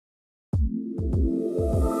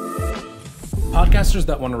Podcasters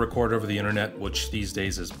that want to record over the internet, which these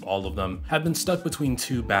days is all of them, have been stuck between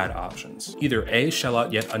two bad options. Either A, shell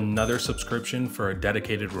out yet another subscription for a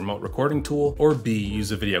dedicated remote recording tool, or B,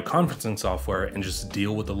 use a video conferencing software and just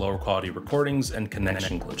deal with the lower quality recordings and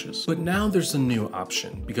connection glitches. But now there's a new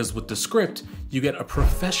option, because with Descript, you get a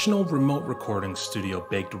professional remote recording studio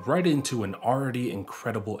baked right into an already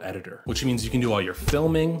incredible editor, which means you can do all your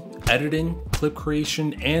filming, editing, clip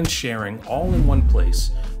creation, and sharing all in one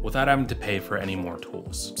place without having to pay for any more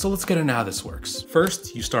tools. So let's get into how this works.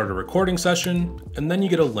 First, you start a recording session, and then you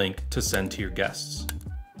get a link to send to your guests.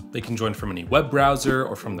 They can join from any web browser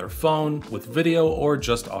or from their phone with video or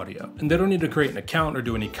just audio. And they don't need to create an account or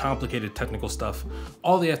do any complicated technical stuff.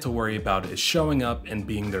 All they have to worry about is showing up and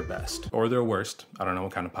being their best or their worst. I don't know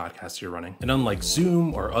what kind of podcast you're running. And unlike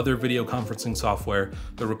Zoom or other video conferencing software,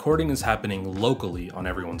 the recording is happening locally on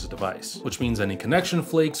everyone's device, which means any connection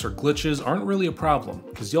flakes or glitches aren't really a problem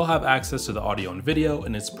because you'll have access to the audio and video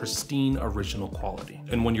in its pristine original quality.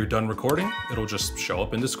 And when you're done recording, it'll just show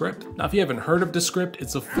up in Descript. Now, if you haven't heard of Descript,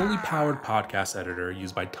 it's a fully powered podcast editor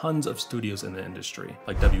used by tons of studios in the industry,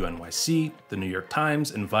 like WNYC, the New York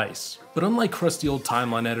Times, and Vice. But unlike crusty old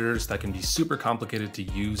timeline editors that can be super complicated to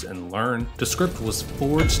use and learn, Descript was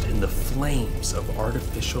forged in the flames of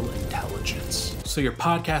artificial intelligence. So your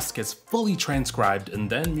podcast gets fully transcribed and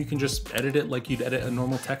then you can just edit it like you'd edit a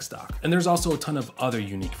normal text doc. And there's also a ton of other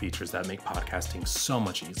unique features that make podcasting so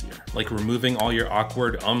much easier, like removing all your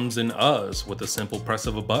awkward ums and uhs with a simple press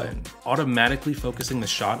of a button, automatically focusing the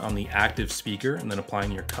shot on the active speaker and then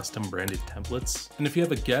applying your custom branded templates. And if you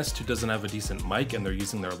have a guest who doesn't have a decent mic and they're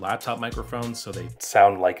using their laptop microphone so they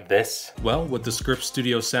sound like this, well, with the Descript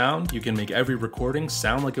Studio Sound, you can make every recording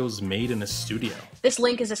sound like it was made in a studio. This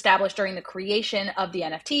link is established during the creation of the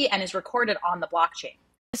NFT and is recorded on the blockchain.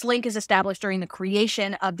 This link is established during the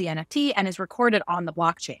creation of the NFT and is recorded on the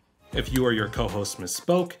blockchain. If you or your co-host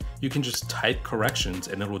misspoke, you can just type corrections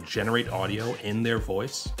and it'll generate audio in their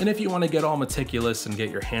voice. And if you want to get all meticulous and get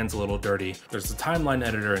your hands a little dirty, there's a timeline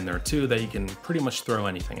editor in there too that you can pretty much throw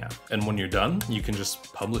anything at. And when you're done, you can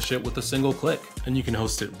just publish it with a single click. And you can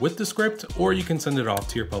host it with Descript, or you can send it off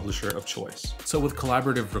to your publisher of choice. So with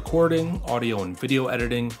collaborative recording, audio and video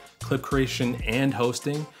editing, clip creation, and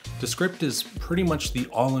hosting, Descript is pretty much the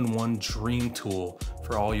all-in-one dream tool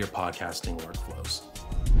for all your podcasting workflows.